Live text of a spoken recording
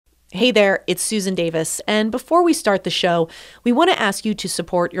Hey there, it's Susan Davis, and before we start the show, we want to ask you to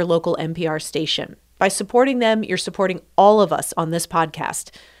support your local NPR station. By supporting them, you're supporting all of us on this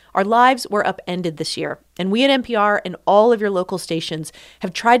podcast. Our lives were upended this year, and we at NPR and all of your local stations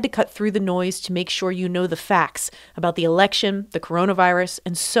have tried to cut through the noise to make sure you know the facts about the election, the coronavirus,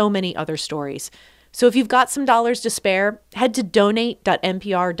 and so many other stories. So if you've got some dollars to spare, head to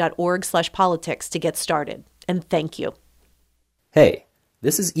donate.npr.org/politics to get started. And thank you. Hey.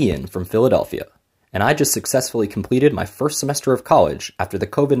 This is Ian from Philadelphia, and I just successfully completed my first semester of college after the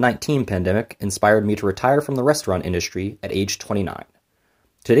COVID-19 pandemic inspired me to retire from the restaurant industry at age 29.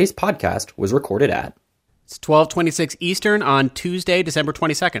 Today's podcast was recorded at... It's 12:26 Eastern on Tuesday, December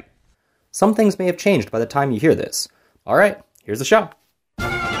 22nd. Some things may have changed by the time you hear this. All right, here's the show.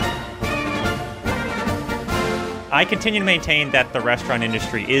 I continue to maintain that the restaurant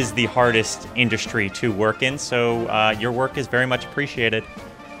industry is the hardest industry to work in, so your work is very much appreciated.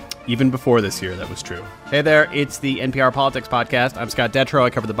 Even before this year, that was true. Hey there, it's the NPR Politics Podcast. I'm Scott Detrow. I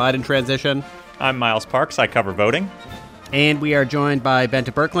cover the Biden transition. I'm Miles Parks. I cover voting. And we are joined by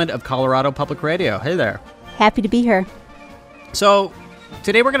Bente Birkeland of Colorado Public Radio. Hey there. Happy to be here. So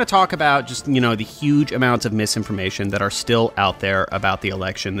today we're going to talk about just, the huge amounts of misinformation that are still out there about the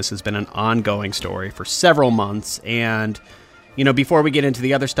election. This has been an ongoing story for several months. And, before we get into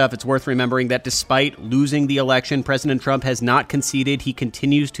the other stuff, it's worth remembering that despite losing the election, President Trump has not conceded. He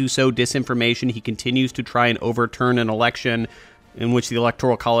continues to sow disinformation. He continues to try and overturn an election in which the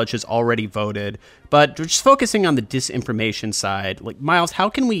Electoral College has already voted. But just focusing on the disinformation side, Miles, how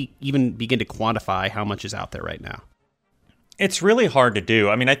can we even begin to quantify how much is out there right now? It's really hard to do.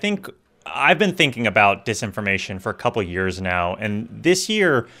 I think I've been thinking about disinformation for a couple years now, and this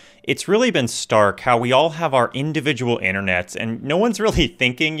year it's really been stark how we all have our individual internets, and no one's really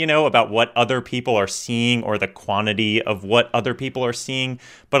thinking, about what other people are seeing or the quantity of what other people are seeing.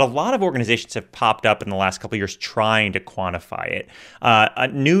 But a lot of organizations have popped up in the last couple of years trying to quantify it.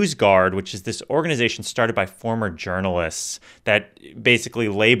 NewsGuard, which is this organization started by former journalists that basically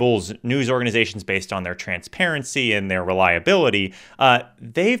labels news organizations based on their transparency and their reliability,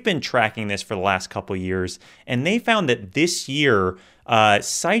 they've been tracking this for the last couple of years, and they found that this year,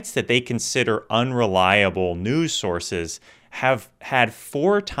 sites that they consider unreliable news sources have had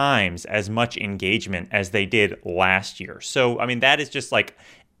 4 times as much engagement as they did last year. So, that is just we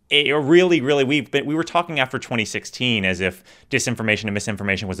were talking after 2016 as if disinformation and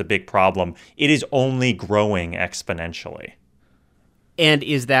misinformation was a big problem. It is only growing exponentially. And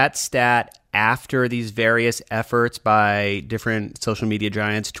is that stat after these various efforts by different social media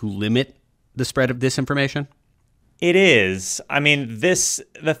giants to limit the spread of disinformation? It is.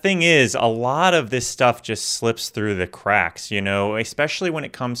 The thing is, a lot of this stuff just slips through the cracks, especially when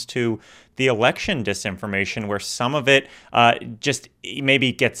it comes to the election disinformation, where some of it just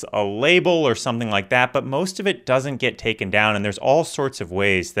maybe gets a label or something like that, but most of it doesn't get taken down. And there's all sorts of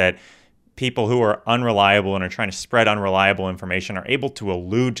ways that people who are unreliable and are trying to spread unreliable information are able to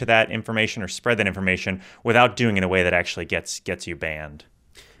allude to that information or spread that information without doing it in a way that actually gets you banned.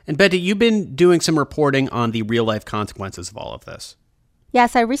 And Bente, you've been doing some reporting on the real-life consequences of all of this.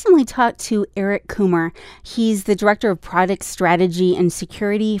 Yes, I recently talked to Eric Coomer. He's the director of product strategy and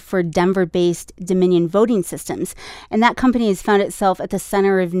security for Denver-based Dominion Voting Systems. And that company has found itself at the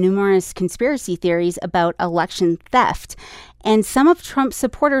center of numerous conspiracy theories about election theft. And some of Trump's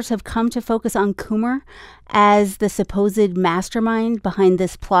supporters have come to focus on Coomer as the supposed mastermind behind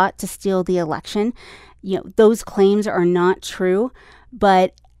this plot to steal the election. Those claims are not true,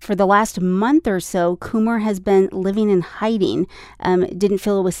 but for the last month or so, Coomer has been living in hiding. Didn't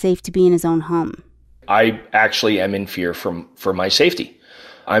feel it was safe to be in his own home. I actually am in fear for my safety.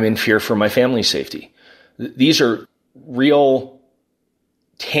 I'm in fear for my family's safety. These are real,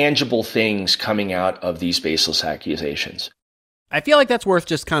 tangible things coming out of these baseless accusations. I feel like that's worth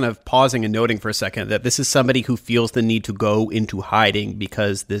just kind of pausing and noting for a second that this is somebody who feels the need to go into hiding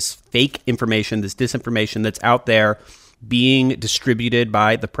because this fake information, this disinformation that's out there being distributed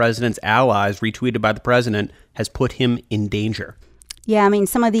by the president's allies, retweeted by the president, has put him in danger. Yeah,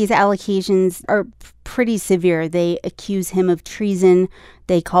 some of these allegations are pretty severe. They accuse him of treason.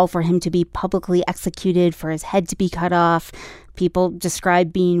 They call for him to be publicly executed, for his head to be cut off. People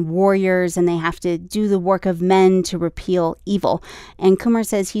describe being warriors, and they have to do the work of men to repeal evil. And Coomer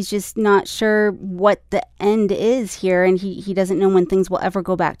says he's just not sure what the end is here, and he doesn't know when things will ever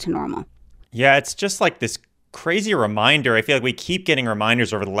go back to normal. Yeah, it's just like this crazy reminder. I feel like we keep getting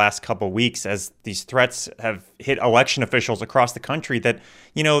reminders over the last couple of weeks as these threats have hit election officials across the country that,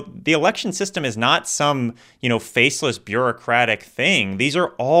 the election system is not some, faceless bureaucratic thing. These are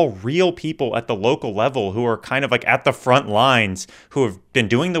all real people at the local level who are kind of like at the front lines, who have been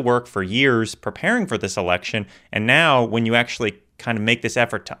doing the work for years, preparing for this election. And now when you actually kind of make this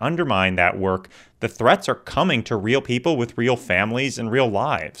effort to undermine that work, the threats are coming to real people with real families and real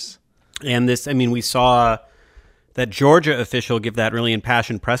lives. And we saw that Georgia official give that really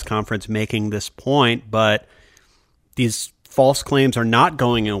impassioned press conference making this point, but these false claims are not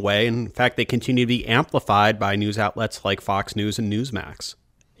going away. In fact, they continue to be amplified by news outlets like Fox News and Newsmax.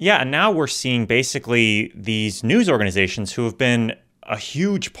 Yeah, and now we're seeing basically these news organizations who have been a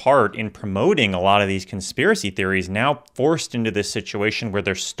huge part in promoting a lot of these conspiracy theories now forced into this situation where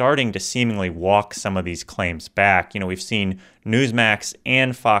they're starting to seemingly walk some of these claims back. We've seen Newsmax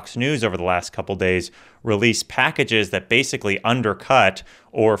and Fox News over the last couple days release packages that basically undercut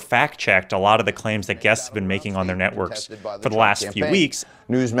or fact-checked a lot of the claims that guests have been making on their networks for the last few weeks.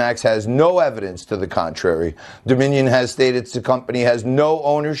 Newsmax has no evidence to the contrary. Dominion has stated the company has no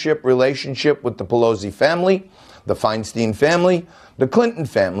ownership relationship with the Pelosi family, the Feinstein family, the Clinton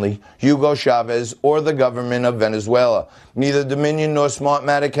family, Hugo Chavez, or the government of Venezuela. Neither Dominion nor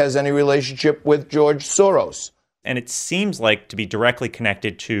Smartmatic has any relationship with George Soros. And it seems like to be directly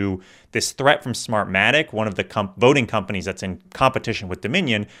connected to this threat from Smartmatic, one of the voting companies that's in competition with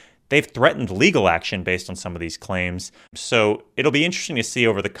Dominion. They've threatened legal action based on some of these claims. So it'll be interesting to see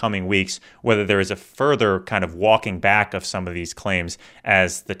over the coming weeks whether there is a further kind of walking back of some of these claims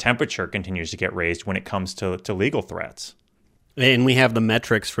as the temperature continues to get raised when it comes to legal threats. And we have the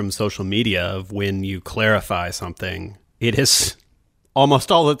metrics from social media of when you clarify something, it is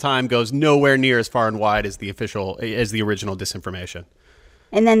almost all the time goes nowhere near as far and wide as the original disinformation.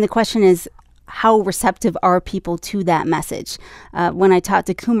 And then the question is, how receptive are people to that message? When I talked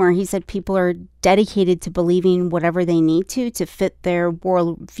to Coomer, he said people are dedicated to believing whatever they need to fit their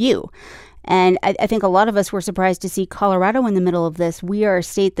worldview. And I think a lot of us were surprised to see Colorado in the middle of this. We are a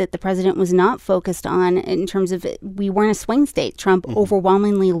state that the president was not focused on in terms of, we weren't a swing state. Trump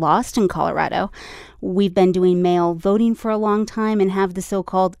overwhelmingly lost in Colorado. We've been doing mail voting for a long time and have the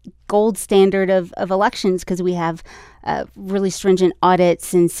so-called gold standard of elections because we have really stringent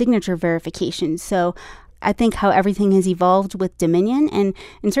audits and signature verification. So I think how everything has evolved with Dominion and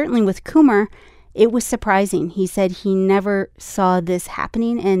certainly with Coomer, it was surprising. He said he never saw this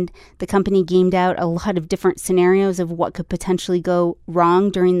happening, and the company gamed out a lot of different scenarios of what could potentially go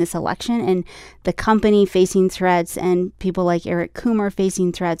wrong during this election, and the company facing threats and people like Eric Coomer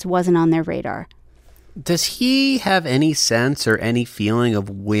facing threats wasn't on their radar. Does he have any sense or any feeling of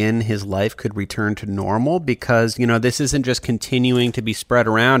when his life could return to normal? Because, this isn't just continuing to be spread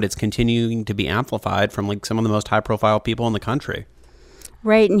around, it's continuing to be amplified from some of the most high-profile people in the country.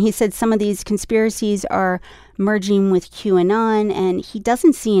 Right, and he said some of these conspiracies are merging with QAnon, and he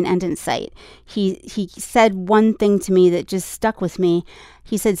doesn't see an end in sight. He said one thing to me that just stuck with me.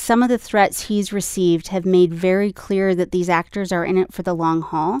 He said some of the threats he's received have made very clear that these actors are in it for the long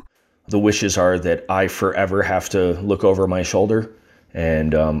haul. The wishes are that I forever have to look over my shoulder,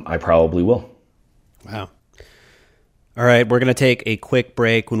 and I probably will. Wow. All right, we're going to take a quick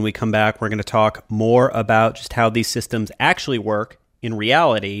break. When we come back, we're going to talk more about just how these systems actually work in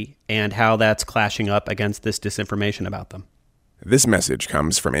reality and how that's clashing up against this disinformation about them. This message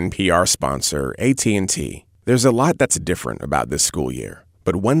comes from NPR sponsor AT&T. There's a lot that's different about this school year,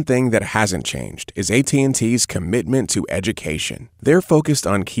 but one thing that hasn't changed is AT&T's commitment to education. They're focused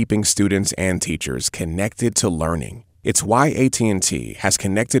on keeping students and teachers connected to learning. It's why AT&T has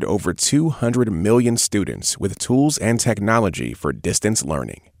connected over 200 million students with tools and technology for distance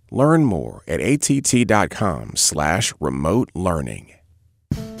learning. Learn more at att.com/remote learning.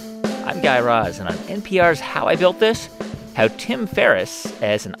 I'm Guy Raz, and on NPR's How I Built This, how Tim Ferriss,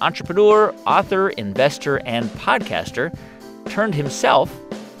 as an entrepreneur, author, investor, and podcaster, turned himself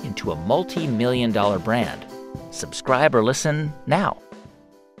into a multi-million-dollar brand. Subscribe or listen now.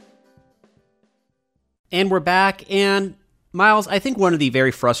 And we're back, and Miles, I think one of the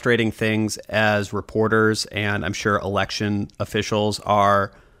very frustrating things as reporters, and I'm sure election officials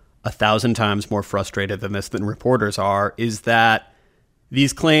are 1,000 times more frustrated than reporters are, is that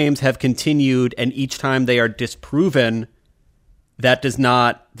these claims have continued, and each time they are disproven, that does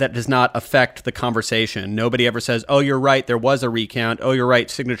not affect the conversation. Nobody ever says, "Oh, you're right, there was a recount. Oh, you're right,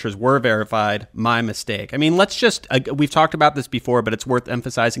 signatures were verified. My mistake." I mean, let's just we've talked about this before, but it's worth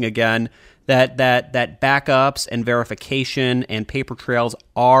emphasizing again that backups and verification and paper trails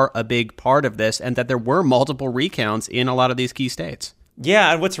are a big part of this, and that there were multiple recounts in a lot of these key states.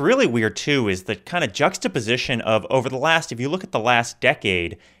 Yeah, and what's really weird, too, is the kind of juxtaposition of over the last, if you look at the last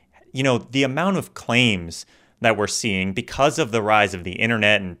decade, the amount of claims that we're seeing because of the rise of the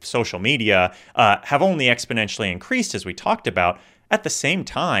internet and social media have only exponentially increased, as we talked about. At the same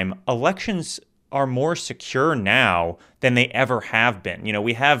time, elections are more secure now than they ever have been.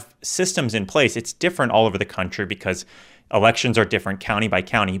 We have systems in place. It's different all over the country because elections are different county by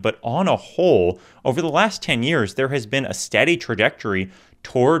county. But on a whole, over the last 10 years, there has been a steady trajectory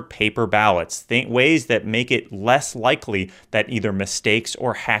toward paper ballots, ways that make it less likely that either mistakes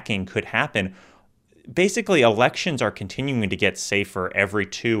or hacking could happen. Basically, elections are continuing to get safer every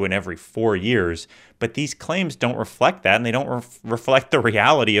 2 and every 4 years, but these claims don't reflect that, and they don't reflect the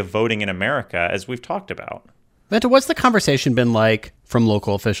reality of voting in America, as we've talked about. Bente, what's the conversation been like from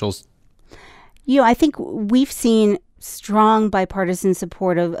local officials? I think we've seen strong bipartisan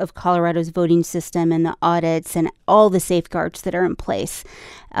support of Colorado's voting system and the audits and all the safeguards that are in place.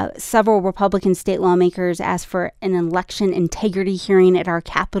 Several Republican state lawmakers asked for an election integrity hearing at our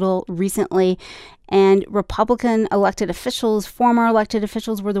Capitol recently, and Republican elected officials, former elected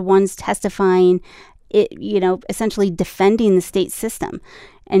officials, were the ones testifying, essentially defending the state system.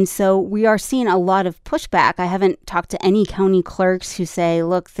 And so we are seeing a lot of pushback. I haven't talked to any county clerks who say,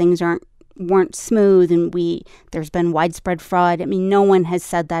 look, things weren't smooth and there's been widespread fraud. I mean, no one has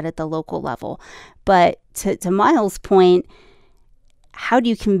said that at the local level. But to Miles' point, how do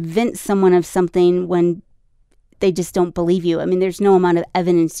you convince someone of something when they just don't believe you? I mean, there's no amount of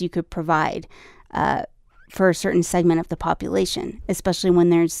evidence you could provide for a certain segment of the population, especially when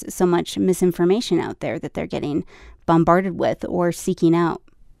there's so much misinformation out there that they're getting bombarded with or seeking out.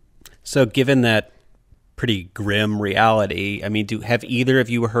 So given that pretty grim reality, I mean, have either of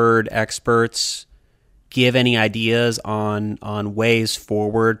you heard experts give any ideas on ways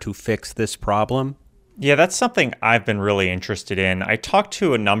forward to fix this problem? Yeah, that's something I've been really interested in. I talked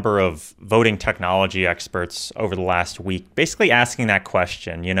to a number of voting technology experts over the last week, basically asking that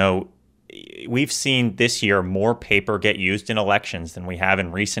question. We've seen this year more paper get used in elections than we have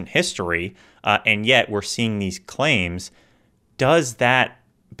in recent history, and yet we're seeing these claims. Does that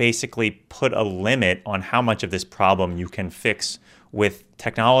basically put a limit on how much of this problem you can fix with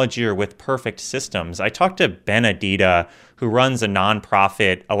technology or with perfect systems? I talked to Ben Adida, who runs a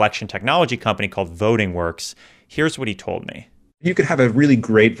nonprofit election technology company called VotingWorks. Here's what he told me. You could have a really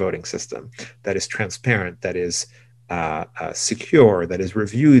great voting system that is transparent, that is secure, that is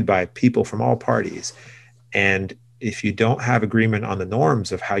reviewed by people from all parties. And if you don't have agreement on the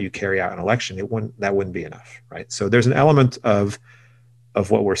norms of how you carry out an election, that wouldn't be enough, right? So there's an element of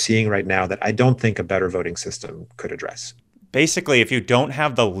what we're seeing right now that I don't think a better voting system could address. Basically, if you don't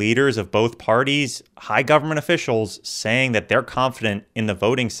have the leaders of both parties, high government officials saying that they're confident in the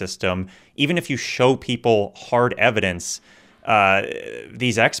voting system, even if you show people hard evidence,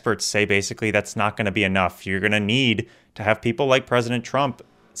 these experts say basically that's not going to be enough. You're going to need to have people like President Trump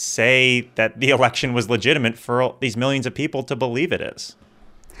say that the election was legitimate for these millions of people to believe it is.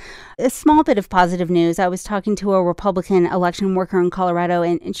 A small bit of positive news. I was talking to a Republican election worker in Colorado,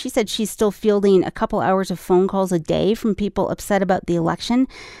 and she said she's still fielding a couple hours of phone calls a day from people upset about the election.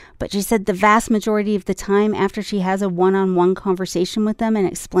 But she said the vast majority of the time after she has a one-on-one conversation with them and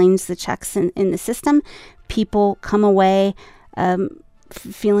explains the checks in the system, people come away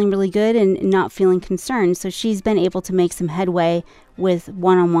feeling really good and not feeling concerned. So she's been able to make some headway with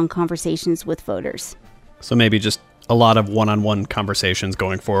one-on-one conversations with voters. So maybe just a lot of one-on-one conversations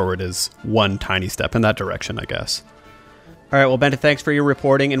going forward is one tiny step in that direction, I guess. All right, well, Bente, thanks for your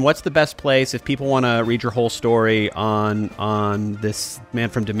reporting. And what's the best place if people want to read your whole story on this man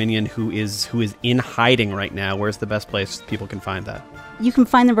from Dominion who is in hiding right now? Where's the best place people can find that? You can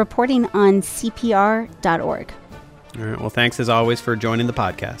find the reporting on CPR.org. All right, well, thanks as always for joining the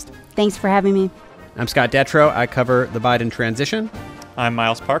podcast. Thanks for having me. I'm Scott Detrow. I cover the Biden transition. I'm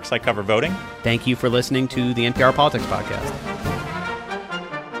Miles Parks. I cover voting. Thank you for listening to the NPR Politics Podcast.